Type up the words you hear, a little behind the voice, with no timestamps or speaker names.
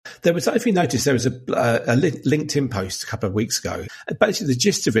There was, if you noticed, there was a LinkedIn post a couple of weeks ago. Basically, the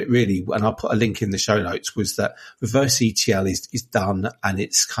gist of it really, and I'll put a link in the show notes, was that reverse ETL is done, and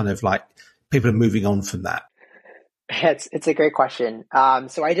it's kind of like people are moving on from that. It's a great question.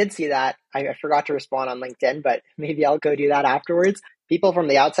 So I did see that. I forgot to respond on LinkedIn, but maybe I'll go do that afterwards. People from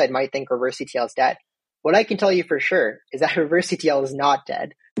the outside might think reverse ETL is dead. What I can tell you for sure is that reverse ETL is not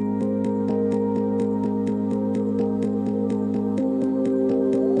dead.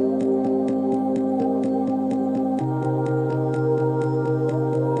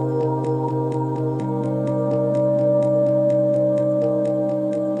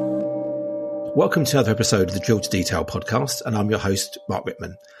 Welcome to another episode of the Drill to Detail podcast, and I'm your host, Mark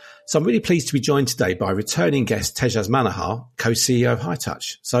Whitman. So I'm really pleased to be joined today by returning guest Tejas Manohar, co-CEO of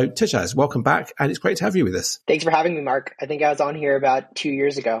Hightouch. So Tejas, welcome back, and it's great to have you with us. Thanks for having me, Mark. I think I was on here about 2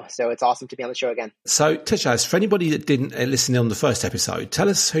 years ago, so it's awesome to be on the show again. So Tejas, for anybody that didn't listen on the first episode, tell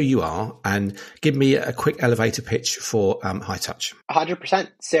us who you are and give me a quick elevator pitch for Hightouch. 100%.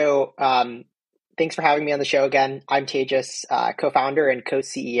 So thanks for having me on the show again. I'm Tejas, co-founder and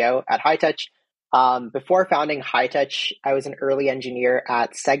co-CEO at Hightouch. Before founding Hightouch, I was an early engineer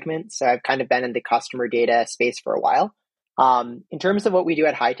at Segment, so I've kind of been in the customer data space for a while. In terms of what we do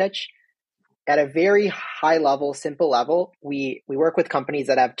at Hightouch, at a very high level, simple level, we work with companies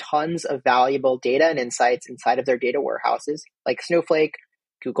that have tons of valuable data and insights inside of their data warehouses, like Snowflake,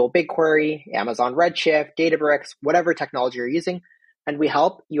 Google BigQuery, Amazon Redshift, Databricks, whatever technology you're using. And we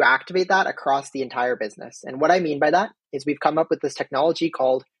help you activate that across the entire business. And what I mean by that is we've come up with this technology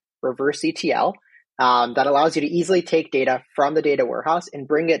called reverse ETL that allows you to easily take data from the data warehouse and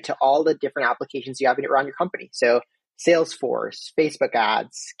bring it to all the different applications you have around your company. So Salesforce, Facebook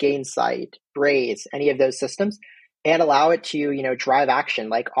ads, Gainsight, Braze, any of those systems, and allow it to, drive action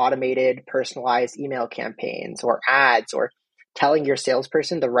like automated personalized email campaigns or ads or telling your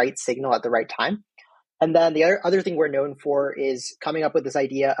salesperson the right signal at the right time. And then the other thing we're known for is coming up with this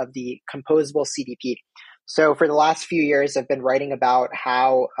idea of the composable CDP. So for the last few years, I've been writing about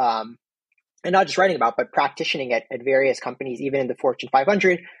how, and not just writing about, but practicing it at various companies, even in the Fortune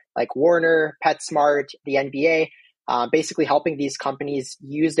 500, like Warner, PetSmart, the NBA, basically helping these companies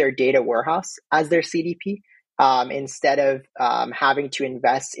use their data warehouse as their CDP instead of having to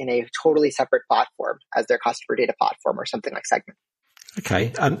invest in a totally separate platform as their customer data platform or something like Segment. Okay.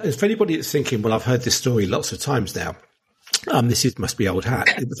 For anybody that's thinking, well, I've heard this story lots of times now. Must be old hat.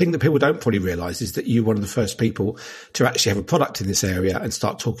 The thing that people don't probably realize is that you're one of the first people to actually have a product in this area and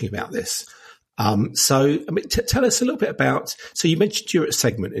start talking about this. Tell us a little bit about, so you mentioned you're at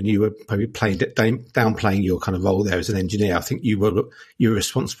Segment and you were probably downplaying your kind of role there as an engineer. I think you were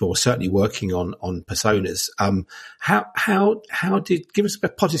responsible, or certainly working on personas. Give us a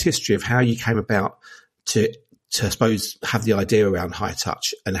potted history of how you came about to I suppose have the idea around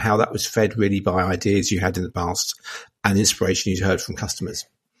Hightouch and how that was fed really by ideas you had in the past and inspiration you'd heard from customers.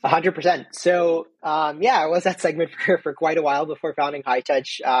 100%. So, I was at Segment for quite a while before founding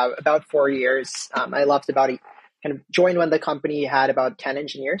Hightouch, about 4 years. I left joined when the company had about 10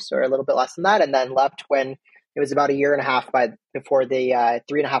 engineers or a little bit less than that, and then left when it was about a year and a half before the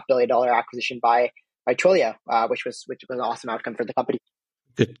 $3.5 billion acquisition by Twilio, which was an awesome outcome for the company.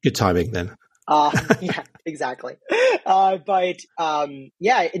 Good timing then. Yeah, exactly.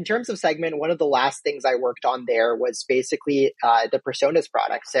 In terms of Segment, one of the last things I worked on there was basically the personas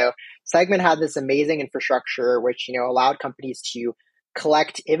product. So Segment had this amazing infrastructure, which, allowed companies to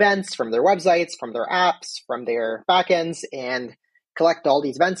collect events from their websites, from their apps, from their backends, and collect all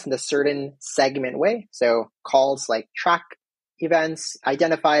these events in a certain segment way. So calls like track events,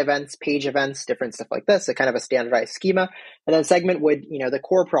 identify events, page events, different stuff like this, a kind of a standardized schema. And then Segment would, the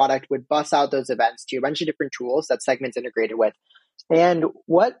core product would bus out those events to a bunch of different tools that Segment's integrated with. And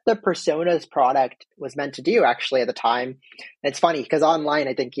what the personas product was meant to do actually at the time, and it's funny because online,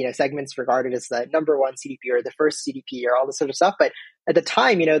 I think, Segment's regarded as the number one CDP or the first CDP or all this sort of stuff. But at the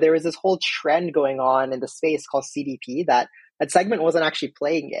time, there was this whole trend going on in the space called CDP that Segment wasn't actually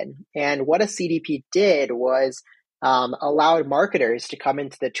playing in. And what a CDP did was allowed marketers to come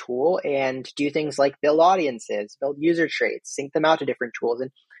into the tool and do things like build audiences, build user traits, sync them out to different tools. And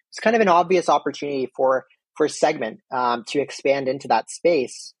it's kind of an obvious opportunity for Segment to expand into that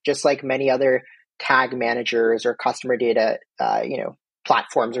space, just like many other tag managers or customer data,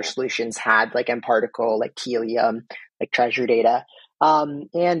 platforms or solutions had, like mParticle, like Telium, like Treasure Data.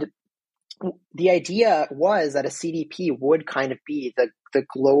 And the idea was that a CDP would kind of be the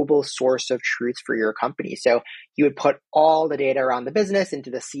global source of truth for your company. So you would put all the data around the business into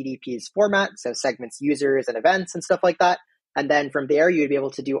the CDP's format, so Segment's users and events and stuff like that. And then from there, you'd be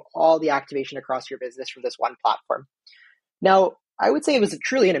able to do all the activation across your business from this one platform. Now, I would say it was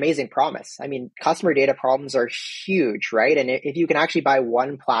truly an amazing promise. I mean, customer data problems are huge, right? And if you can actually buy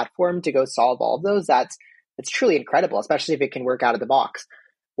one platform to go solve all of those, that's truly incredible, especially if it can work out of the box.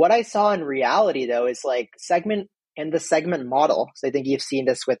 What I saw in reality, though, is like segment and the segment model. So I think you've seen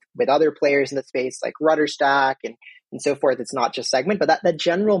this with other players in the space, like RudderStack and so forth. It's not just segment, but that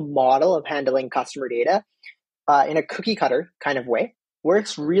general model of handling customer data in a cookie cutter kind of way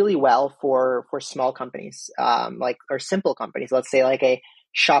works really well for small companies, or simple companies. Let's say like a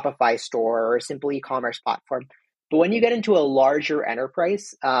Shopify store or a simple e-commerce platform. But when you get into a larger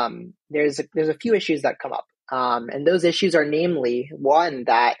enterprise, there's a few issues that come up. And those issues are namely one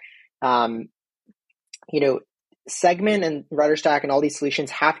that, Segment and RudderStack and all these solutions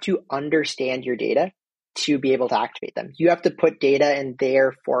have to understand your data to be able to activate them. You have to put data in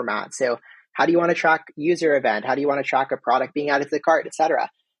their format. So how do you want to track user event? How do you want to track a product being added to the cart, et cetera?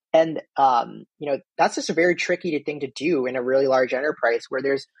 And, that's just a very tricky thing to do in a really large enterprise where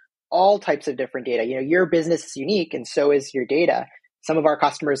there's all types of different data. Your business is unique and so is your data. Some of our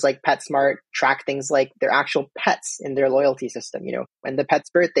customers like PetSmart track things like their actual pets in their loyalty system, when the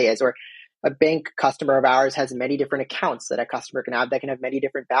pet's birthday is, or a bank customer of ours has many different accounts that a customer can have that can have many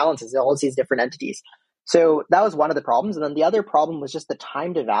different balances, all these different entities. So that was one of the problems. And then the other problem was just the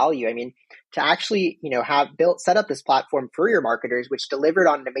time to value. I mean, to actually, set up this platform for your marketers, which delivered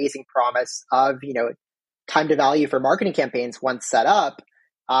on an amazing promise of, time to value for marketing campaigns once set up,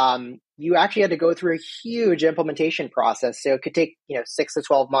 you actually had to go through a huge implementation process. So it could take, 6 to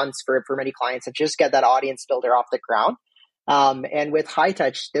 12 months for many clients to just get that audience builder off the ground. And with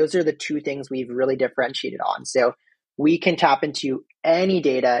Hightouch, those are the two things we've really differentiated on. So we can tap into any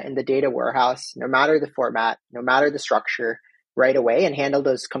data in the data warehouse, no matter the format, no matter the structure, right away, and handle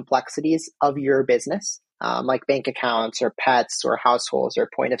those complexities of your business, like bank accounts or pets or households or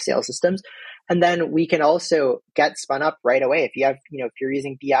point of sale systems. And then we can also get spun up right away. If you have, if you're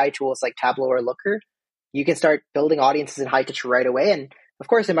using BI tools like Tableau or Looker, you can start building audiences in Hightouch right away. And of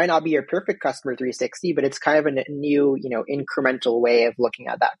course, it might not be your perfect customer 360, but it's kind of a new, incremental way of looking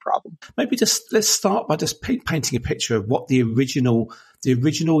at that problem. Maybe let's start by just painting a picture of what the original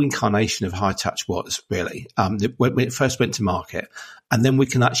incarnation of Hightouch was really, when it first went to market. And then we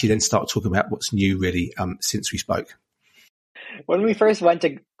can actually then start talking about what's new really, since we spoke. When we first went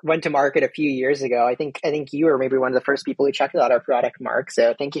to market a few years ago, I think you were maybe one of the first people who checked out our product, Mark.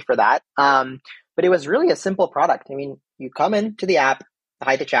 So thank you for that. But it was really a simple product. I mean, you come into the app, the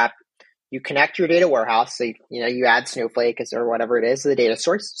Hightouch app, you connect your data warehouse. So, you add Snowflake or whatever it is, the data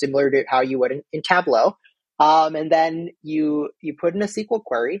source, similar to how you would in Tableau. And then you put in a SQL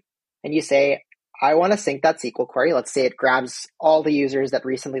query and you say, I want to sync that SQL query. Let's say it grabs all the users that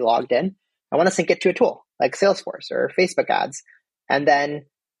recently logged in. I want to sync it to a tool like Salesforce or Facebook ads. And then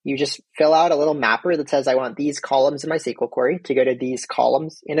you just fill out a little mapper that says, I want these columns in my SQL query to go to these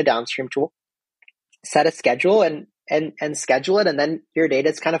columns in a downstream tool, set a schedule and schedule it. And then your data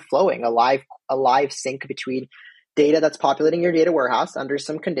is kind of flowing, a live sync between data that's populating your data warehouse under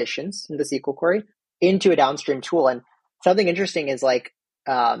some conditions in the SQL query into a downstream tool. And something interesting is like,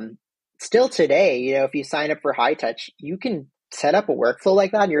 still today, if you sign up for Hightouch, you can set up a workflow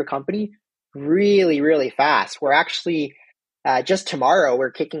like that in your company really, really fast. We're actually, just tomorrow,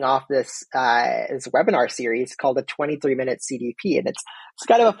 we're kicking off this webinar series called the 23-minute CDP. And it's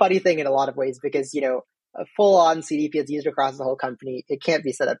kind of a funny thing in a lot of ways because, a full-on CDP is used across the whole company. It can't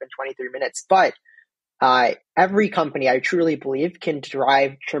be set up in 23 minutes. But every company, I truly believe, can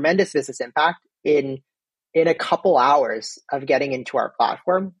drive tremendous business impact in a couple hours of getting into our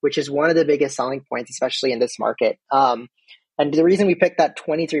platform, which is one of the biggest selling points, especially in this market. And the reason we picked that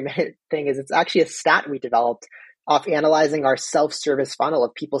 23-minute thing is it's actually a stat we developed off analyzing our self-service funnel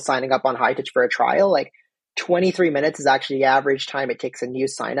of people signing up on Hightouch for a trial. Like 23 minutes is actually the average time it takes a new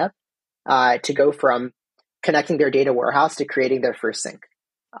sign up to go from connecting their data warehouse to creating their first sync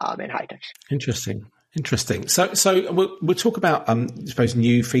in Hightouch. Interesting. So we'll talk about, I suppose,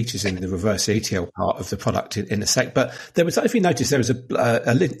 new features in the reverse ETL part of the product in a sec. But there was, if you noticed, there was a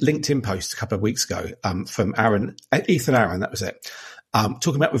LinkedIn post a couple of weeks ago from Ethan Aaron, that was it,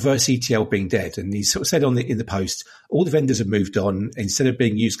 talking about reverse ETL being dead. And he sort of said in the post, all the vendors have moved on. Instead of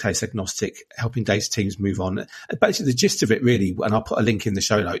being use case agnostic, helping data teams move on. Basically, the gist of it really, and I'll put a link in the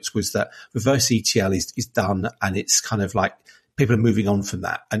show notes, was that reverse ETL is done, and it's kind of like people are moving on from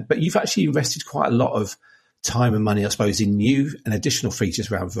that. But you've actually invested quite a lot of time and money, I suppose, in new and additional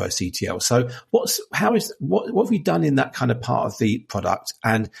features around reverse ETL. So what have you done in that kind of part of the product?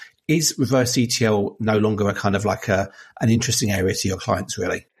 And is reverse ETL no longer a kind of like an interesting area to your clients,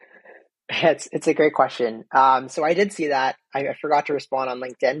 really? It's a great question. So I did see that. I forgot to respond on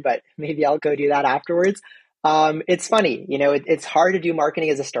LinkedIn, but maybe I'll go do that afterwards. It's funny, it's hard to do marketing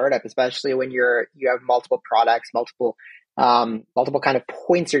as a startup, especially when you have multiple products, multiple kind of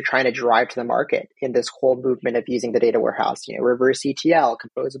points you're trying to drive to the market in this whole movement of using the data warehouse, reverse ETL,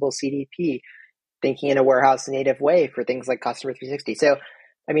 composable CDP, thinking in a warehouse native way for things like Customer 360. So,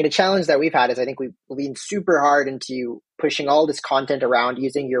 I mean, a challenge that we've had is I think we've leaned super hard into pushing all this content around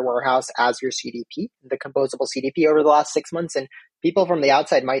using your warehouse as your CDP, the composable CDP over the last 6 months. And people from the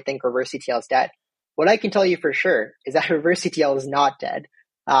outside might think reverse ETL is dead. What I can tell you for sure is that reverse ETL is not dead.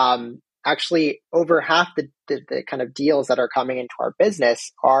 Actually, over half the kind of deals that are coming into our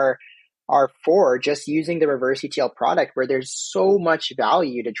business are for just using the reverse ETL product, where there's so much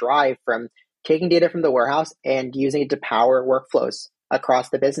value to drive from taking data from the warehouse and using it to power workflows across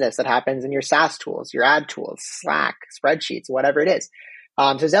the business that happens in your SaaS tools, your ad tools, Slack, spreadsheets, whatever it is.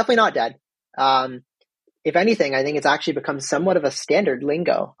 So it's definitely not dead. If anything, I think it's actually become somewhat of a standard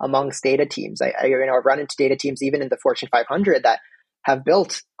lingo amongst data teams. I've run into data teams even in the Fortune 500 that have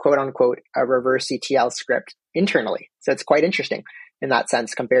built, quote unquote, a reverse ETL script internally. So it's quite interesting in that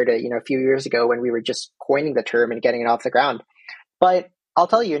sense compared to, a few years ago when we were just coining the term and getting it off the ground. But I'll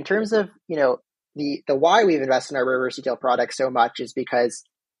tell you, in terms of, the why we've invested in our reverse ETL product so much is because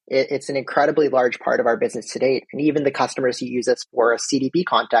it's an incredibly large part of our business to date. And even the customers who use us for a CDP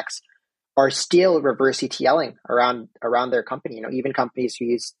context are still reverse ETLing around their company. Even companies who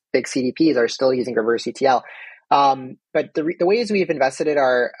use big CDPs are still using reverse ETL. But the ways we've invested it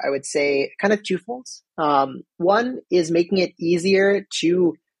are, I would say, kind of twofold. One is making it easier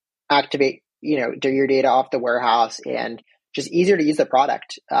to activate, your data off the warehouse and just easier to use the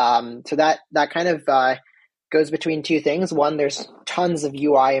product. So that kind of goes between two things. One, there's tons of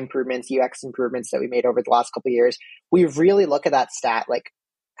UI improvements, UX improvements that we made over the last couple of years. We really look at that stat, like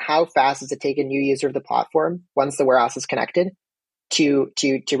how fast does it take a new user of the platform once the warehouse is connected to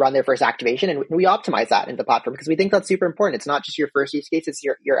run their first activation? And we optimize that in the platform because we think that's super important. It's not just your first use case, it's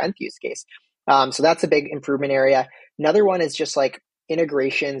your nth use case. So that's a big improvement area. Another one is just like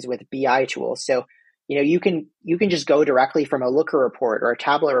integrations with BI tools. So, you can just go directly from a Looker report or a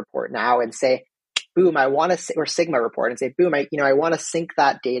Tableau report now and say, boom, I want to, or Sigma report and say, boom, I want to sync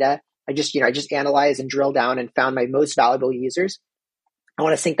that data. I just analyzed and drilled down and found my most valuable users. I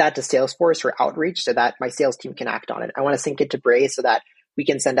want to sync that to Salesforce for outreach so that my sales team can act on it. I want to sync it to Braze so that we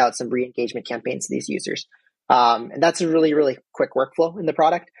can send out some re-engagement campaigns to these users. And that's a really, really quick workflow in the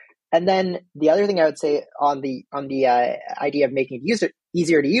product. And then the other thing I would say on the idea of making it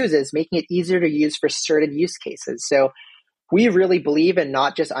easier to use is making it easier to use for certain use cases. So we really believe in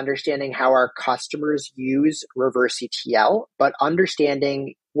not just understanding how our customers use reverse ETL, but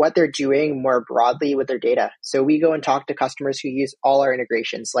understanding what they're doing more broadly with their data. So we go and talk to customers who use all our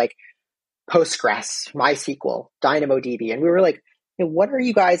integrations like Postgres, MySQL, DynamoDB. And we were like, what are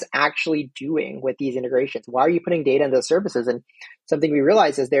you guys actually doing with these integrations? Why are you putting data in those services? And something we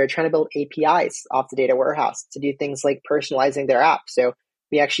realized is they're trying to build APIs off the data warehouse to do things like personalizing their app. So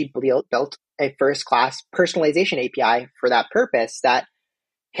we actually built a first-class personalization API for that purpose that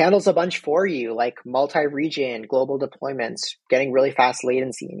handles a bunch for you, like multi-region, global deployments, getting really fast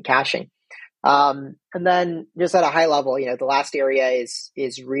latency and caching. And then just at a high level, the last area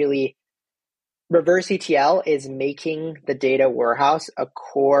is really reverse ETL is making the data warehouse a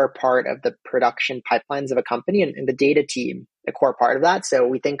core part of the production pipelines of a company and the data team, a core part of that. So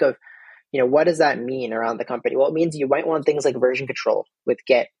we think of, what does that mean around the company? Well, it means you might want things like version control with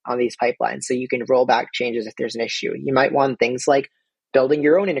Git on these pipelines so you can roll back changes if there's an issue. You might want things like building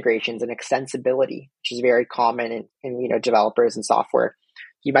your own integrations and extensibility, which is very common in developers and software.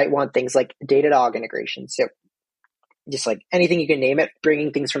 You might want things like Datadog integration. So just like anything you can name it,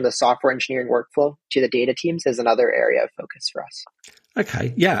 bringing things from the software engineering workflow to the data teams is another area of focus for us.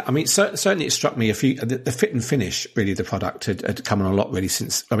 Okay. Yeah. I mean, certainly it struck me the fit and finish, really, the product had come on a lot really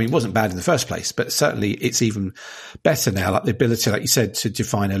since, it wasn't bad in the first place, but certainly it's even better now, like the ability, like you said, to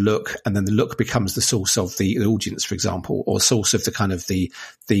define a look, and then the look becomes the source of the audience, for example, or source of the kind of the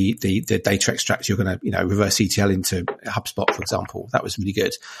data extract you're going to, reverse ETL into HubSpot, for example. That was really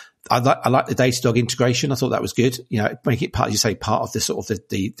good. I like the Datadog integration. I thought that was good. Make it part, as you say, part of the sort of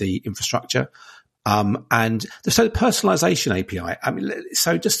the infrastructure. And the personalization API.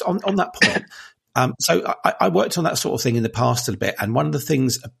 So just on that point, so I worked on that sort of thing in the past a little bit. And one of the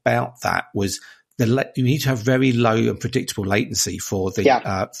things about that was you need to have very low and predictable latency for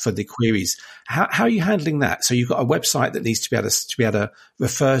the queries. How are you handling that? So you've got a website that needs to be able to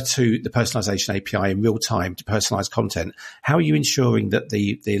refer to the personalization API in real time to personalize content. How are you ensuring that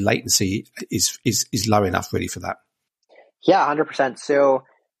the latency is low enough really for that? Yeah, 100%. So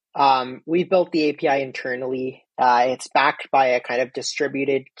we built the API internally It's backed by a kind of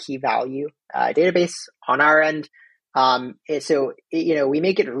distributed key value database on our end. We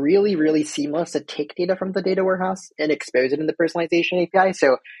make it really, really seamless to take data from the data warehouse and expose it in the personalization API.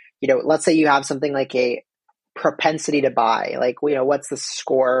 So, let's say you have something like a propensity to buy, like, what's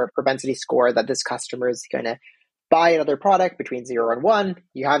the propensity score that this customer is going to buy another product between 0 and 1.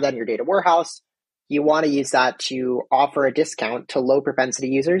 You have that in your data warehouse. You want to use that to offer a discount to low propensity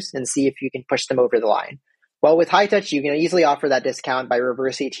users and see if you can push them over the line. Well, with Hightouch, you can easily offer that discount by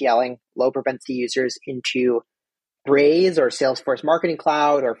reverse ETLing low propensity users into Braze or Salesforce Marketing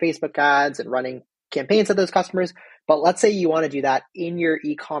Cloud or Facebook ads and running campaigns at those customers. But let's say you want to do that in your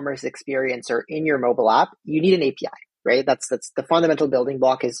e-commerce experience or in your mobile app, you need an API, right? That's the fundamental building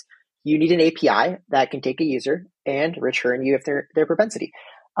block is you need an API that can take a user and return you if their propensity.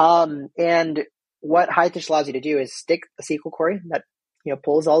 And what Hightouch allows you to do is stick a SQL query that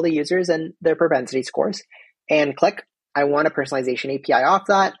pulls all the users and their propensity scores and click, I want a personalization API off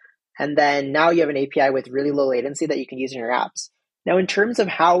that. And then now you have an API with really low latency that you can use in your apps. Now, in terms of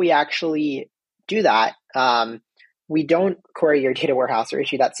how we actually do that, we don't query your data warehouse or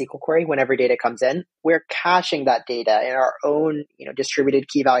issue that SQL query whenever data comes in. We're caching that data in our own distributed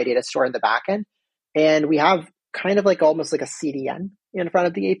key value data store in the backend. And we have kind of almost like a CDN in front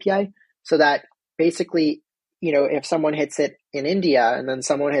of the API so that basically, if someone hits it in India and then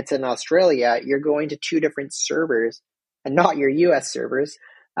someone hits it in Australia, you're going to two different servers and not your US servers,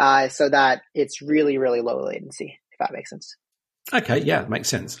 so that it's really, really low latency, if that makes sense. Okay, yeah, makes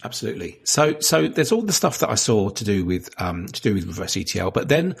sense. Absolutely. So there's all the stuff that I saw to do with reverse ETL, but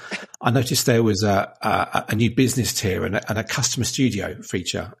then I noticed there was a new business tier and a customer studio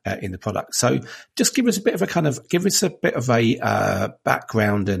feature in the product. So just give us a bit of a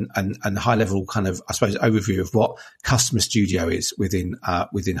background and high level kind of, I suppose, overview of what customer studio is within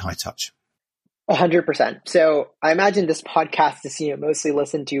Hightouch. 100%. So I imagine this podcast is mostly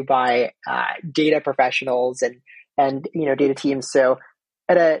listened to by data professionals and data teams. So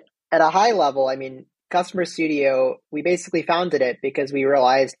at a high level, I mean, Customer Studio, we basically founded it because we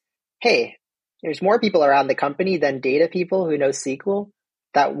realized, hey, there's more people around the company than data people who know SQL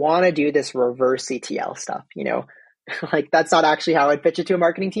that want to do this reverse ETL stuff. That's not actually how I'd pitch it to a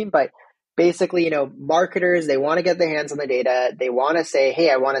marketing team, but basically, marketers, they want to get their hands on the data. They want to say,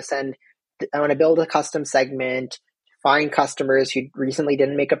 hey, I want to build a custom segment, find customers who recently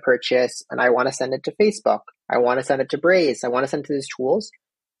didn't make a purchase, and I want to send it to Facebook. I want to send it to Braze. I want to send it to these tools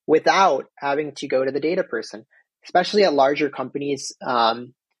without having to go to the data person, especially at larger companies.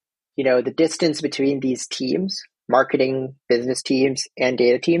 The distance between these teams, marketing, business teams, and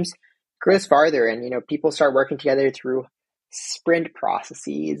data teams grows farther. And, people start working together through sprint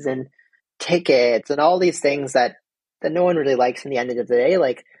processes and tickets and all these things that no one really likes in the end of the day.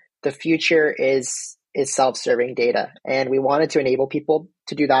 The future is self-serving data. And we wanted to enable people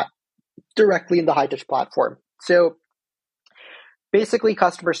to do that directly in the Hightouch platform. So basically,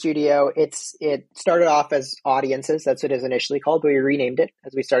 Customer Studio, it started off as audiences. That's what it was initially called, but we renamed it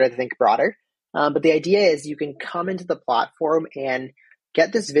as we started to think broader. But the idea is you can come into the platform and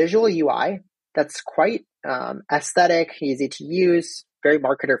get this visual UI that's quite aesthetic, easy to use, very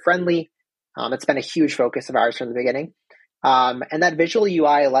marketer friendly. It's been a huge focus of ours from the beginning. And that visual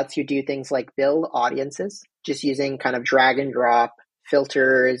UI lets you do things like build audiences, just using kind of drag and drop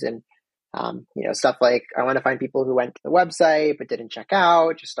filters and, stuff like I want to find people who went to the website but didn't check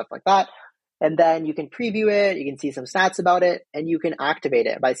out, just stuff like that. And then you can preview it, you can see some stats about it, and you can activate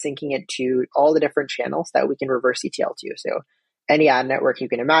it by syncing it to all the different channels that we can reverse ETL to. So any ad network you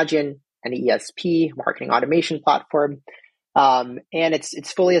can imagine, any ESP, marketing automation platform. And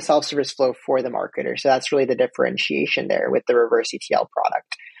it's fully a self-service flow for the marketer. So that's really the differentiation there with the reverse ETL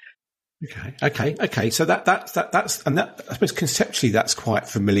product. Okay. So that's I suppose conceptually that's quite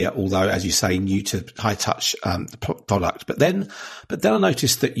familiar, although as you say, new to Hightouch, the product. But then I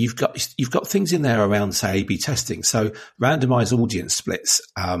noticed that you've got things in there around, say, A/B testing. So randomized audience splits,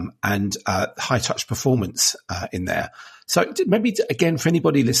 and Hightouch performance, in there. So maybe again, for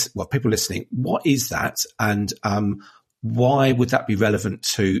anybody people listening, what is that? And, why would that be relevant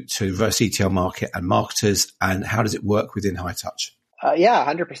to reverse ETL market and marketers, and how does it work within Hightouch?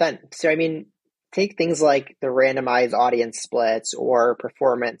 100%. So, I mean, take things like the randomized audience splits or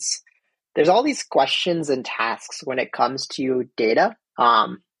performance. There's all these questions and tasks when it comes to data.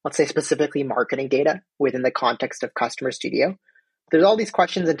 Let's say specifically marketing data within the context of Customer Studio. There's all these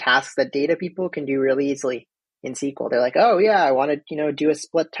questions and tasks that data people can do really easily in SQL. They're like, oh yeah, I want to, do a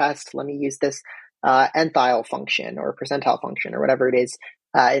split test. Let me use this entile function or percentile function or whatever it is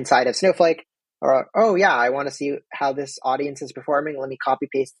inside of Snowflake. Or, oh yeah, I want to see how this audience is performing. Let me copy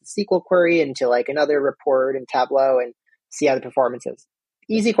paste the SQL query into like another report in Tableau and see how the performance is.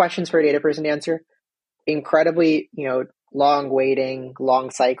 Easy questions for a data person to answer. Incredibly, long waiting,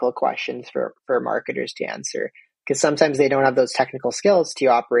 long cycle questions for marketers to answer, because sometimes they don't have those technical skills to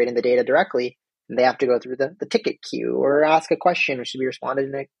operate in the data directly. And they have to go through the ticket queue or ask a question which should be responded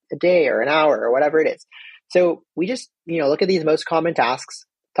in a day or an hour or whatever it is. So we just, look at these most common tasks,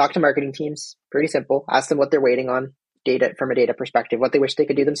 talk to marketing teams, pretty simple, ask them what they're waiting on data from a data perspective, what they wish they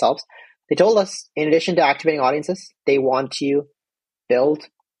could do themselves. They told us, in addition to activating audiences, they want to build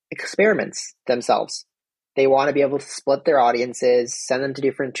experiments themselves. They want to be able to split their audiences, send them to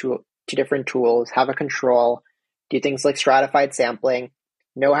different tools, have a control, do things like stratified sampling,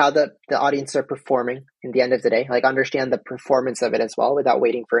 know how the audiences are performing in the end of the day, like understand the performance of it as well without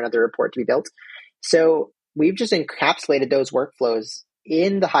waiting for another report to be built. So we've just encapsulated those workflows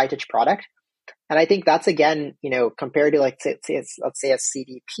in the Hightouch product. And I think that's, again, compared to let's say a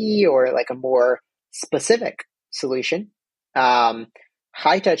CDP or like a more specific solution,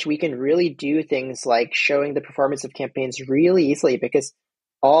 Hightouch, we can really do things like showing the performance of campaigns really easily because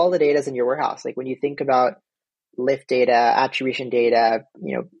all the data is in your warehouse. Like when you think about lift data, attribution data,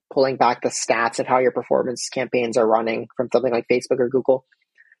 pulling back the stats of how your performance campaigns are running from something like Facebook or Google,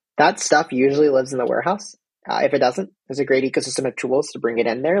 that stuff usually lives in the warehouse. If it doesn't, there's a great ecosystem of tools to bring it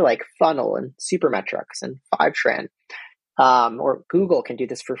in there, like Funnel and Supermetrics and Fivetran. Or Google can do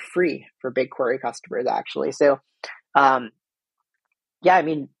this for free for BigQuery customers, actually. So, yeah, I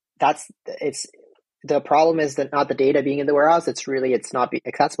mean, it's the problem is that not the data being in the warehouse. It's not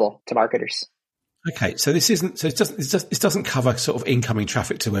accessible to marketers. Okay, so it doesn't cover sort of incoming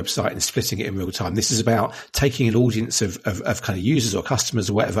traffic to the website and splitting it in real time. This is about taking an audience of kind of users or customers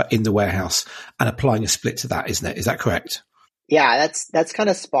or whatever in the warehouse and applying a split to that, isn't it? Is that correct? Yeah, that's kind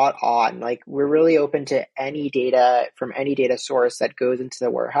of spot on. Like we're really open to any data from any data source that goes into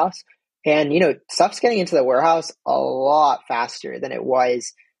the warehouse. And, stuff's getting into the warehouse a lot faster than it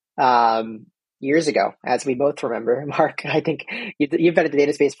was years ago, as we both remember. Mark, I think you've been in the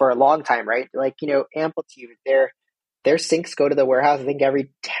data space for a long time, right? Like, Amplitude, their syncs go to the warehouse, I think,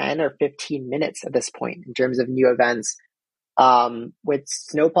 every 10 or 15 minutes at this point in terms of new events. With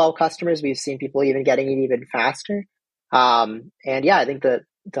Snowplow customers, we've seen people even getting it even faster. And yeah, I think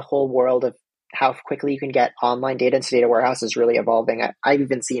the whole world of how quickly you can get online data into data warehouse is really evolving. I've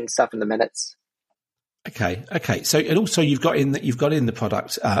even seen stuff in the minutes. Okay. So, and also you've got in the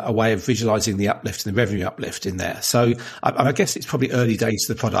product a way of visualizing the uplift and the revenue uplift in there. So I guess it's probably early days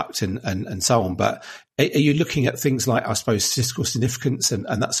to the product and so on, but are you looking at things like, I suppose, statistical significance and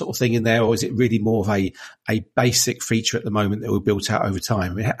that sort of thing in there, or is it really more of a basic feature at the moment that will be built out over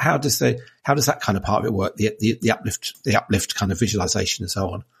time? I mean, how does that kind of part of it work? The uplift kind of visualization and so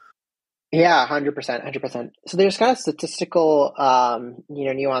on. Yeah, 100%. So there's kind of statistical,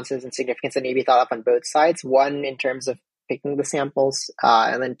 nuances and significance that need to be thought up on both sides. One, in terms of picking the samples,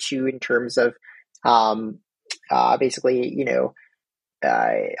 and then two, in terms of, basically,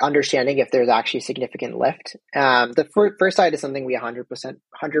 understanding if there's actually significant lift. The first side is something we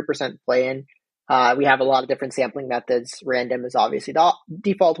 100% play in. We have a lot of different sampling methods. Random is obviously the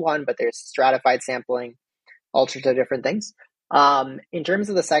default one, but there's stratified sampling, all sorts of different things. In terms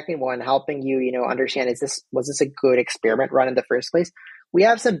of the second one, helping you, understand, was this a good experiment run in the first place? We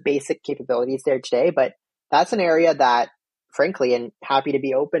have some basic capabilities there today, but that's an area that, frankly, and happy to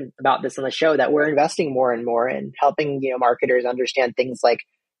be open about this on the show, that we're investing more and more in helping, marketers understand things like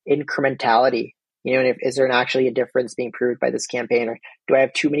incrementality. And is there actually a difference being proved by this campaign, or do I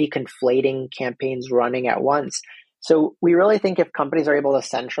have too many conflating campaigns running at once? So we really think if companies are able to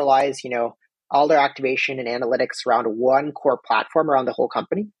centralize, all their activation and analytics around one core platform around the whole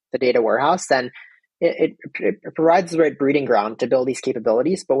company, the data warehouse, then it provides the right breeding ground to build these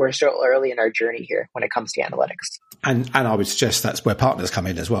capabilities. But we're still early in our journey here when it comes to analytics. And I would suggest that's where partners come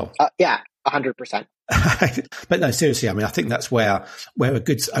in as well. Yeah, 100%. But no, seriously, I mean, I think that's where a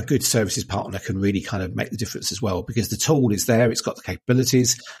good services partner can really kind of make the difference as well, because the tool is there, it's got the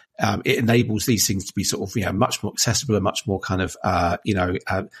capabilities, it enables these things to be sort of, much more accessible and much more kind of,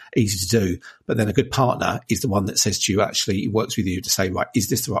 easy to do. But then a good partner is the one that says to you, actually works with you to say, right, is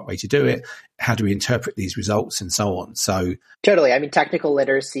this the right way to do it? How do we interpret these results and so on? So totally. I mean, technical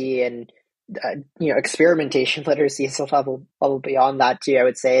literacy and, experimentation literacy is a level beyond that too, I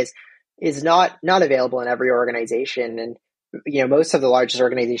would say, is not available in every organization. And, most of the largest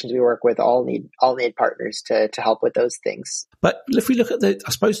organizations we work with all need partners to help with those things. But if we look at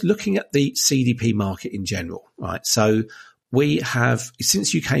looking at the CDP market in general, right? So we have,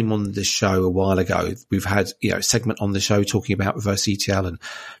 since you came on the show a while ago, we've had, a segment on the show talking about reverse ETL and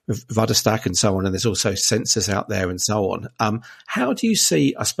Rudderstack and so on. And there's also sensors out there and so on. How do you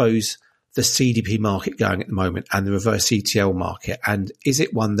see, I suppose, the CDP market going at the moment and the reverse ETL market? And is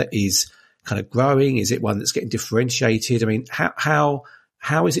it one that is kind of growing? Is it one that's getting differentiated? I mean, how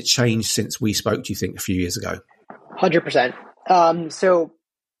has it changed since we spoke, do you think, a few years ago? 100%. So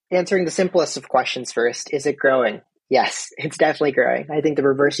answering the simplest of questions first, is it growing? Yes, it's definitely growing. I think the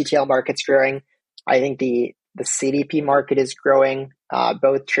reverse ETL market's growing. I think the CDP market is growing,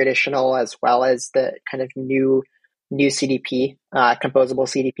 both traditional as well as the kind of new CDP, composable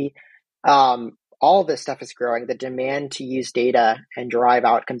CDP. All of this stuff is growing. The demand to use data and drive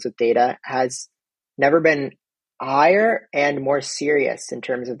outcomes with data has never been higher and more serious in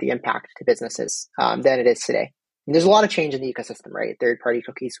terms of the impact to businesses than it is today. And there's a lot of change in the ecosystem, right? Third-party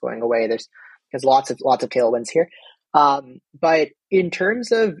cookies going away. There's lots of tailwinds here. But in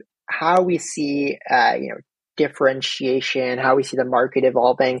terms of how we see, differentiation, how we see the market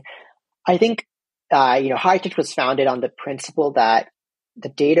evolving, I think, Hightouch was founded on the principle that the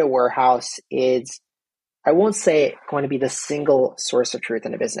data warehouse is, I won't say going to be the single source of truth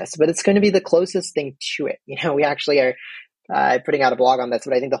in a business, but it's going to be the closest thing to it. We actually are putting out a blog on this,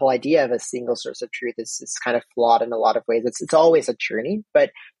 but I think the whole idea of a single source of truth is kind of flawed in a lot of ways. It's always a journey,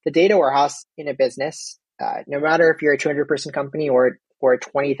 but the data warehouse in a business, no matter if you're a 200-person company or a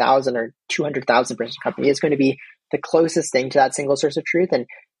 20,000 or 200,000 person company, is going to be the closest thing to that single source of truth and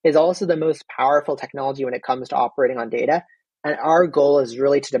is also the most powerful technology when it comes to operating on data. And our goal is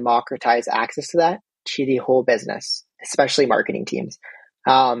really to democratize access to that to the whole business, especially marketing teams.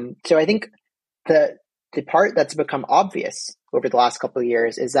 So I think the part that's become obvious over the last couple of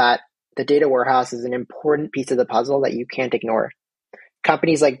years is that the data warehouse is an important piece of the puzzle that you can't ignore.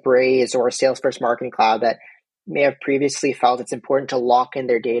 Companies like Braze or Salesforce Marketing Cloud that may have previously felt it's important to lock in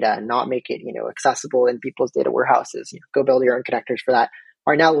their data and not make it, accessible in people's data warehouses, go build your own connectors for that,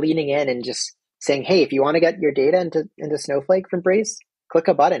 are now leaning in and just saying, hey, if you want to get your data into Snowflake from Braze, click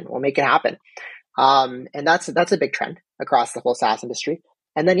a button, we'll make it happen. And that's a big trend across the whole SaaS industry.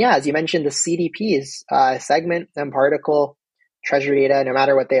 And then, as you mentioned, the CDPs, segment and particle, treasure data, no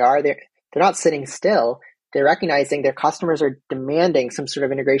matter what they are, they're not sitting still. They're recognizing their customers are demanding some sort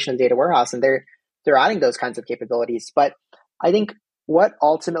of integration of the data warehouse, and they're adding those kinds of capabilities. But I think what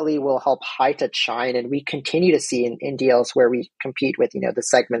ultimately will help Hightouch shine, and we continue to see in deals where we compete with, the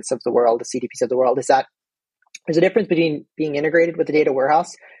segments of the world, the CDPs of the world, is that there's a difference between being integrated with the data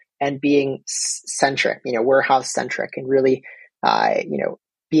warehouse and being centric, warehouse centric, and really,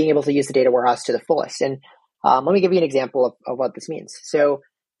 being able to use the data warehouse to the fullest. And let me give you an example of what this means. So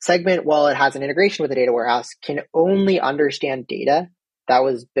Segment, while it has an integration with the data warehouse, can only understand data that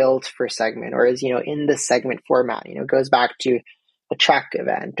was built for Segment or is, in the Segment format. Goes back to a track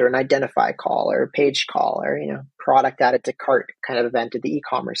event or an identify call or a page call or, product added to cart kind of event in the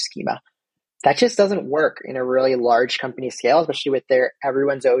e-commerce schema. That just doesn't work in a really large company scale, especially with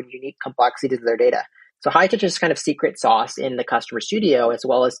everyone's own unique complexities of their data. So Hightouch is kind of secret sauce in the customer studio, as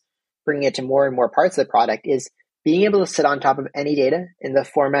well as bringing it to more and more parts of the product, is being able to sit on top of any data in the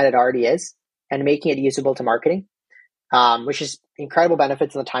format it already is and making it usable to marketing, which is incredible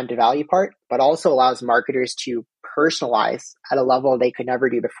benefits in the time to value part, but also allows marketers to personalize at a level they could never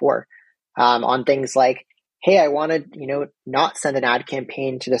do before, on things like, hey, I want to, not send an ad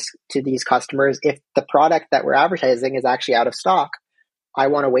campaign to these customers if the product that we're advertising is actually out of stock. I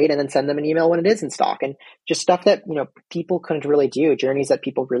want to wait and then send them an email when it is in stock, and just stuff that, people couldn't really do, journeys that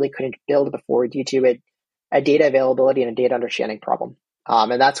people really couldn't build before due to a data availability and a data understanding problem.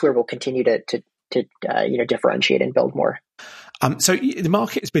 And that's where we'll continue to differentiate and build more. So the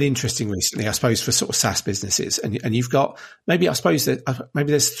market has been interesting recently, I suppose, for sort of SaaS businesses, and you've got maybe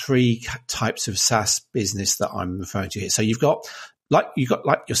there's three types of SaaS business that I'm referring to here. So you've got like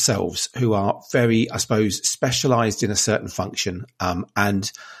yourselves, who are very, I suppose, specialized in a certain function,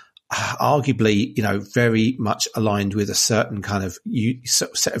 and arguably, very much aligned with a certain kind of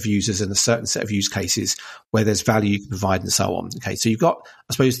set of users and a certain set of use cases where there's value you can provide and so on. Okay. So you've got,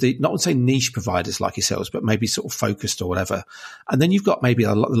 I suppose, not to say niche providers like yourselves, but maybe sort of focused or whatever. And then you've got maybe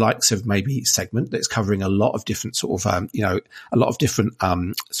the likes of maybe Segment that's covering a lot of different sort of, a lot of different,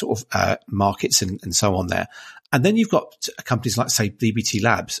 markets and so on there. And then you've got companies like, say, DBT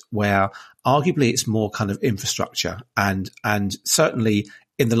Labs, where arguably it's more kind of infrastructure and certainly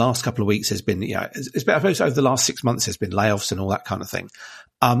in the last couple of weeks, there's been, it's been, I suppose over the last 6 months, there's been layoffs and all that kind of thing.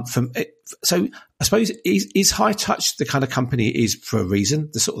 So I suppose is Hightouch the kind of company it is for a reason,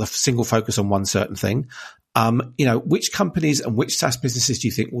 the sort of single focus on one certain thing? which companies and which SaaS businesses do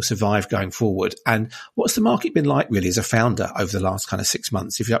you think will survive going forward? And what's the market been like really as a founder over the last kind of 6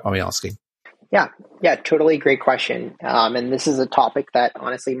 months, if you don't mind me asking? Yeah, totally great question. And this is a topic that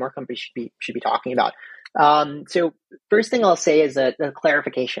honestly more companies should be talking about. So first thing I'll say is a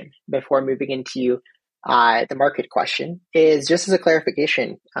clarification before moving into the market question is just as a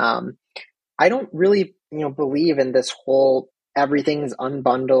clarification. I don't really believe in this whole everything's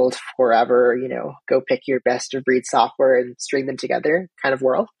unbundled forever. Go pick your best of breed software and string them together kind of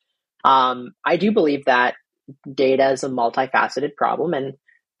world. I do believe that data is a multifaceted problem, and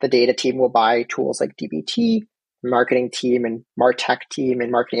the data team will buy tools like DBT, marketing team and MarTech team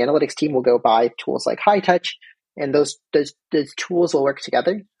and marketing analytics team will go buy tools like Hightouch, and those tools will work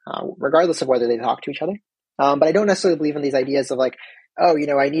together, regardless of whether they talk to each other. But I don't necessarily believe in these ideas of like, I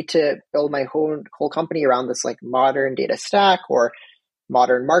need to build my whole company around this like modern data stack or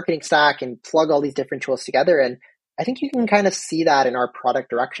modern marketing stack and plug all these different tools together. And I think you can kind of see that in our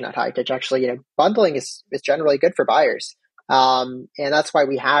product direction at Hightouch. Actually, bundling is generally good for buyers. And that's why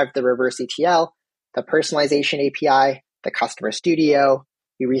we have the reverse ETL, the personalization API, the customer studio.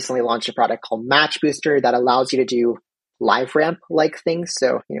 We recently launched a product called Match Booster that allows you to do live ramp like things.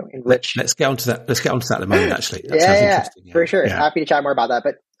 So, enrich. Let's get onto that. Let's get onto that in a moment, actually. That sounds interesting. For sure. Yeah. Happy to chat more about that.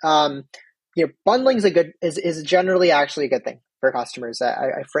 But, bundling is generally actually a good thing for customers.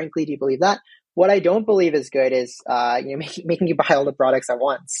 I frankly do believe that. What I don't believe is good is, making you buy all the products at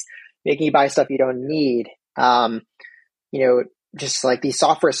once, making you buy stuff you don't need. Just like these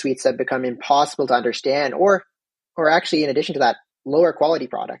software suites that become impossible to understand, or actually in addition to that, lower quality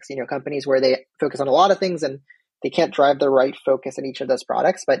products, companies where they focus on a lot of things and they can't drive the right focus in each of those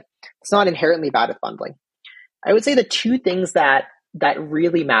products, but it's not inherently bad with bundling. I would say the two things that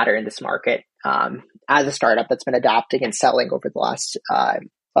really matter in this market, as a startup that's been adapting and selling over the last,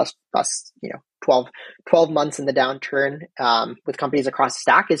 12 months in the downturn, with companies across the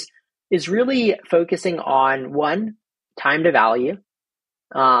stack is really focusing on one, time to value.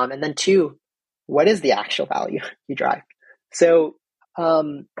 And then two, what is the actual value you drive? So,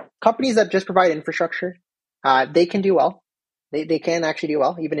 companies that just provide infrastructure, they can do well. They can actually do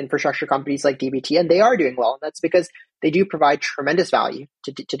well, even infrastructure companies like DBT, and they are doing well. And that's because they do provide tremendous value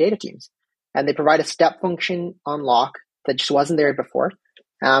to data teams. And they provide a step function unlock that just wasn't there before.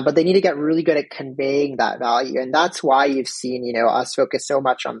 But they need to get really good at conveying that value. And that's why you've seen, us focus so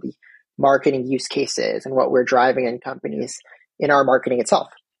much on the marketing use cases and what we're driving in companies in our marketing itself.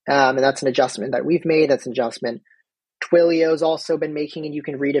 And that's an adjustment that we've made. That's an adjustment Twilio's also been making, and you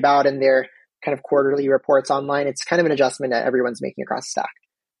can read about in their kind of quarterly reports online. It's kind of an adjustment that everyone's making across the stack.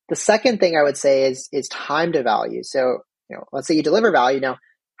 The second thing I would say is time to value. So, let's say you deliver value. Now,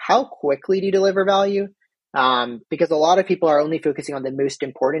 how quickly do you deliver value? Because a lot of people are only focusing on the most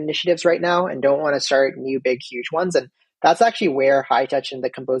important initiatives right now and don't want to start new, big, huge ones. And that's actually where Hightouch and the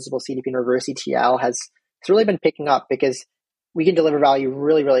composable CDP and reverse ETL has really been picking up, because we can deliver value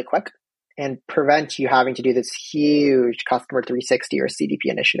really, really quick and prevent you having to do this huge customer 360 or CDP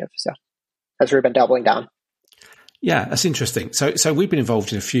initiative. So that's where we've been doubling down. Yeah, that's interesting. So we've been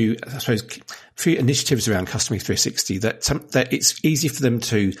involved in a few initiatives around Customer 360 that it's easy for them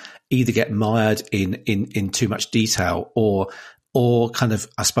to either get mired in too much detail or kind of,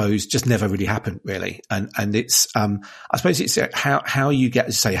 I suppose, just never really happen really. And it's, I suppose it's how you get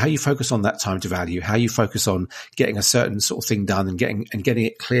to say, how you focus on that time to value, how you focus on getting a certain sort of thing done and getting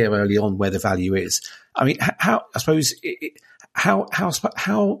it clear early on where the value is. I mean,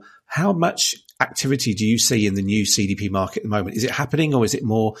 how much activity do you see in the new CDP market at the moment? Is it happening, or is it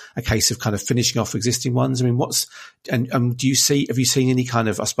more a case of kind of finishing off existing ones? I mean, have you seen any kind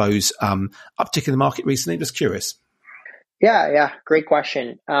of, I suppose, uptick in the market recently? Just curious. Yeah. Great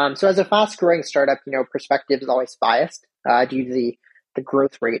question. So as a fast growing startup, perspective is always biased, due to the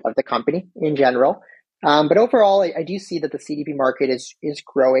growth rate of the company in general. But overall, I do see that the CDP market is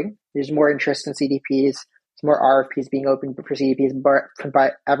growing. There's more interest in CDPs. There's more RFPs being opened for CDPs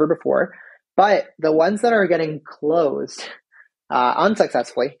by ever before. But the ones that are getting closed,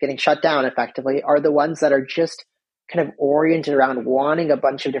 unsuccessfully, getting shut down effectively, are the ones that are just kind of oriented around wanting a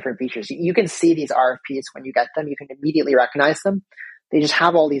bunch of different features. You can see these RFPs when you get them. You can immediately recognize them. They just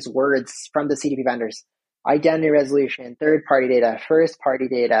have all these words from the CDP vendors: identity resolution, third-party data, first-party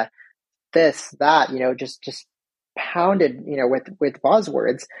data, this, that, just pounded, with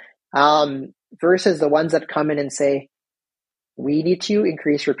buzzwords, versus the ones that come in and say, we need to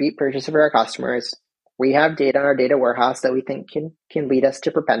increase repeat purchase of our customers. We have data in our data warehouse that we think can lead us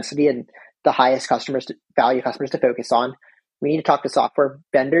to propensity and the highest value customers to focus on. We need to talk to software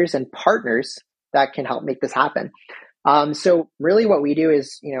vendors and partners that can help make this happen. So really what we do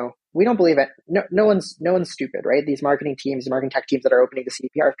is, we don't believe it. No one's stupid, right? These marketing teams, marketing tech teams that are opening the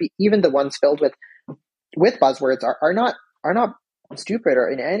CDP, even the ones filled with buzzwords are not stupid or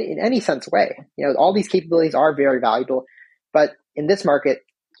in any sense way. All these capabilities are very valuable, but in this market,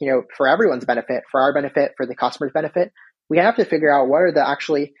 for everyone's benefit, for our benefit, for the customer's benefit, we have to figure out what are the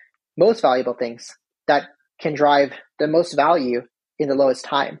actually most valuable things that can drive the most value in the lowest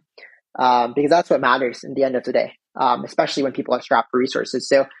time, because that's what matters in the end of the day, especially when people are strapped for resources.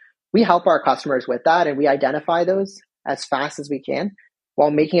 So we help our customers with that, and we identify those as fast as we can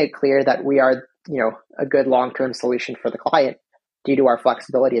while making it clear that we are, a good long-term solution for the client due to our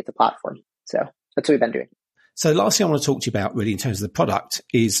flexibility as a platform. So that's what we've been doing. So last thing I want to talk to you about really in terms of the product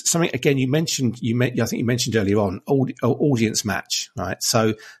is something, again, I think you mentioned earlier on, audience match, right?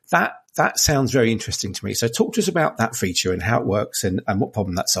 So that sounds very interesting to me. So talk to us about that feature and how it works and what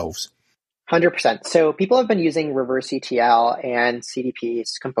problem that solves. 100%. So people have been using reverse ETL and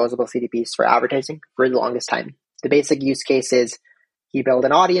CDPs, composable CDPs for advertising for the longest time. The basic use case is you build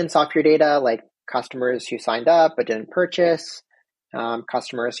an audience off your data, like customers who signed up but didn't purchase,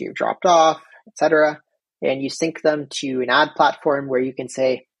 customers who dropped off, etc. And you sync them to an ad platform where you can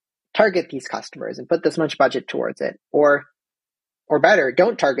say, target these customers and put this much budget towards it. Or better,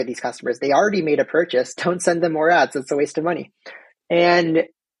 don't target these customers. They already made a purchase. Don't send them more ads. It's a waste of money. And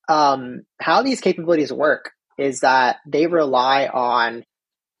how these capabilities work is that they rely on,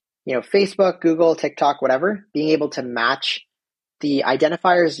 Facebook, Google, TikTok, whatever, being able to match the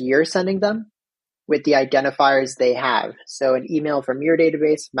identifiers you're sending them with the identifiers they have. So an email from your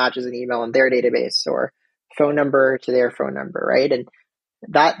database matches an email in their database, or phone number to their phone number, right? And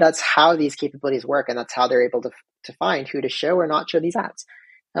that's how these capabilities work, and that's how they're able to find who to show or not show these ads.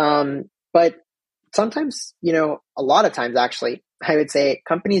 But sometimes, a lot of times actually, I would say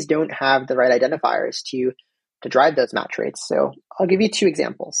companies don't have the right identifiers to drive those match rates. So I'll give you two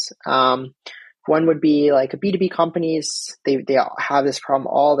examples. One would be like B2B companies. They have this problem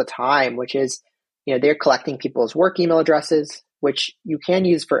all the time, which is, they're collecting people's work email addresses, which you can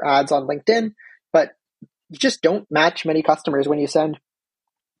use for ads on LinkedIn, but you just don't match many customers when you send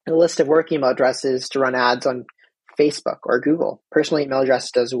a list of work email addresses to run ads on Facebook or Google. Personal email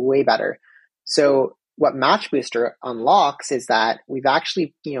address does way better. So what Match Booster unlocks is that we've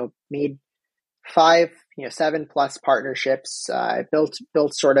actually, made 7+ partnerships,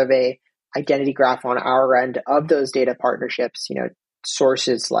 built sort of a identity graph on our end of those data partnerships,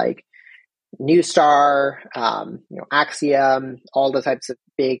 sources like Newstar, Axiom, all the types of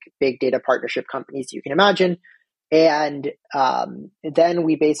big data partnership companies you can imagine. And then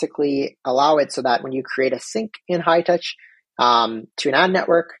we basically allow it so that when you create a sync in Hightouch to an ad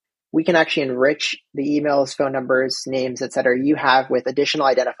network, we can actually enrich the emails, phone numbers, names, etc. you have with additional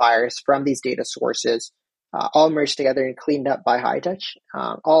identifiers from these data sources, all merged together and cleaned up by Hightouch,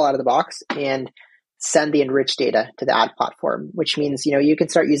 all out of the box, and send the enriched data to the ad platform, which means, you can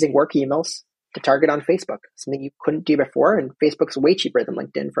start using work emails to target on Facebook, something you couldn't do before. And Facebook's way cheaper than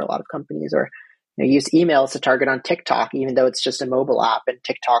LinkedIn for a lot of companies. Or use emails to target on TikTok, even though it's just a mobile app, and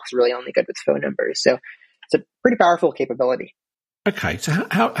TikTok's really only good with phone numbers. So it's a pretty powerful capability. Okay, so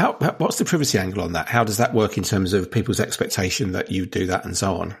how what's the privacy angle on that? How does that work in terms of people's expectation that you do that and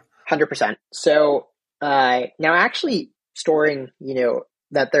so on? 100%. So now actually storing,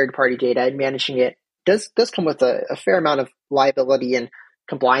 that third-party data and managing it does come with a fair amount of liability and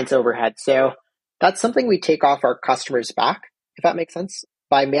compliance overhead. So that's something we take off our customers' back, if that makes sense,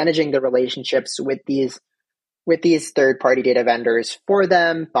 by managing the relationships with these third-party data vendors for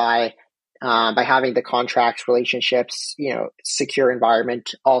them, by having the contracts, relationships, secure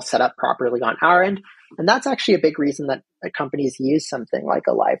environment all set up properly on our end. And that's actually a big reason that companies use something like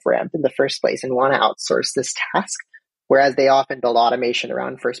a LiveRamp in the first place and want to outsource this task, whereas they often build automation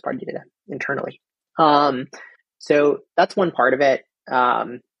around first-party data internally. So that's one part of it.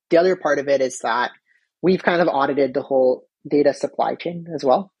 The other part of it is that we've kind of audited the whole data supply chain as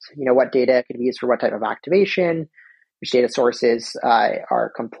well. So, what data can be used for what type of activation, which data sources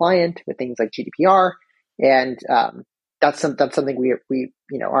are compliant with things like GDPR, and that's something we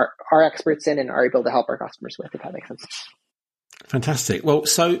are experts in and are able to help our customers with, if that makes sense. Fantastic. Well,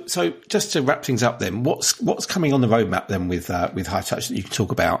 so just to wrap things up, then, what's coming on the roadmap then with Hightouch that you can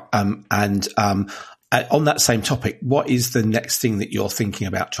talk about, and on that same topic, what is the next thing that you're thinking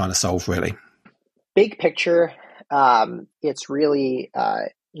about trying to solve? Really, big picture, it's really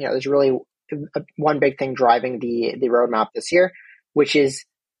there's really one big thing driving the roadmap this year, which is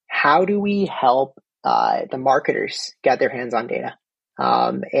how do we help the marketers get their hands on data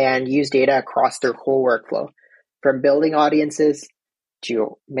and use data across their whole workflow, from building audiences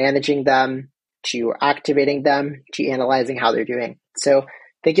to managing them to activating them, to analyzing how they're doing. So I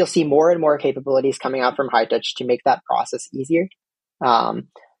think you'll see more and more capabilities coming out from Hightouch to make that process easier.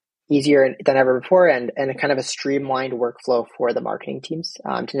 Easier than ever before, and a kind of a streamlined workflow for the marketing teams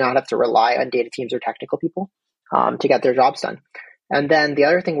to not have to rely on data teams or technical people to get their jobs done. And then the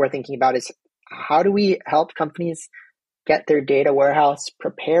other thing we're thinking about is how do we help companies get their data warehouse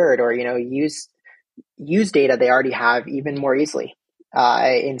prepared, or use data they already have even more easily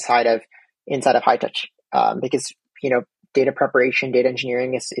inside of Hightouch, because data preparation, data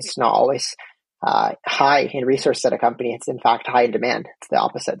engineering is not always high in resource at a company. It's in fact high in demand. It's the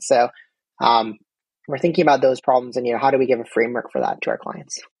opposite. So we're thinking about those problems, and how do we give a framework for that to our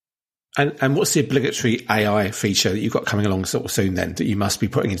clients? And what's the obligatory AI feature that you've got coming along sort of soon then that you must be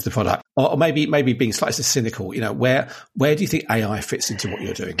putting into the product? Or maybe being slightly cynical, where do you think AI fits into what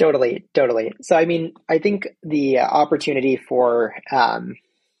you're doing? Totally. So I think the opportunity for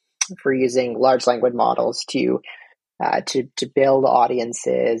using large language models to build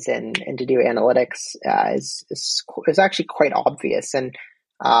audiences and to do analytics is actually quite obvious. And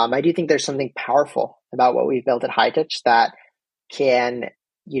I do think there's something powerful about what we've built at Hightouch that can,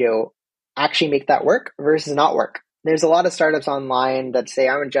 actually make that work versus not work. There's a lot of startups online that say,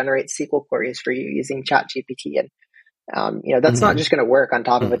 I'm going to generate SQL queries for you using ChatGPT. And, that's not just going to work on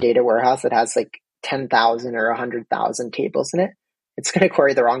top of a data warehouse that has like 10,000 or 100,000 tables in it. It's going to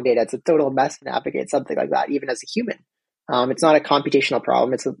query the wrong data. It's a total mess to navigate something like that, even as a human. It's not a computational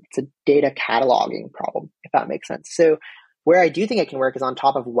problem. It's a data cataloging problem, if that makes sense. So where I do think it can work is on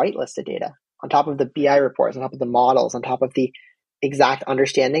top of whitelisted data, on top of the BI reports, on top of the models, on top of the exact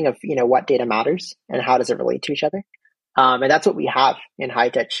understanding of, what data matters and how does it relate to each other. And that's what we have in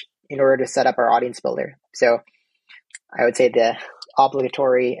Hightouch in order to set up our audience builder. So I would say the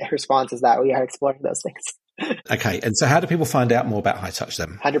obligatory response is that we are exploring those things. Okay. And so how do people find out more about Hightouch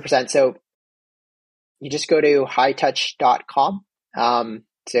then? 100%. So you just go to hightouch.com.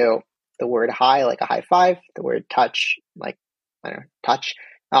 So the word high, like a high five, the word touch, like, touch.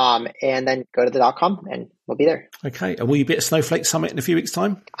 And then go to the .com and we'll be there. Okay. And will you be at Snowflake Summit in a few weeks'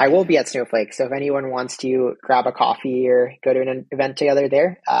 time? I will be at Snowflake. So if anyone wants to grab a coffee or go to an event together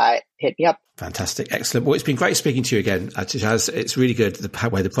there, hit me up. Fantastic. Excellent. Well, it's been great speaking to you again, Tejas. It's really good the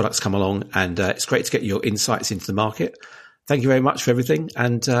way the products come along, and it's great to get your insights into the market. Thank you very much for everything,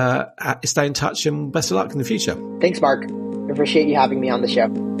 and stay in touch, and best of luck in the future. Thanks, Mark. I appreciate you having me on the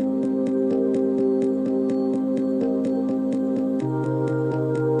show.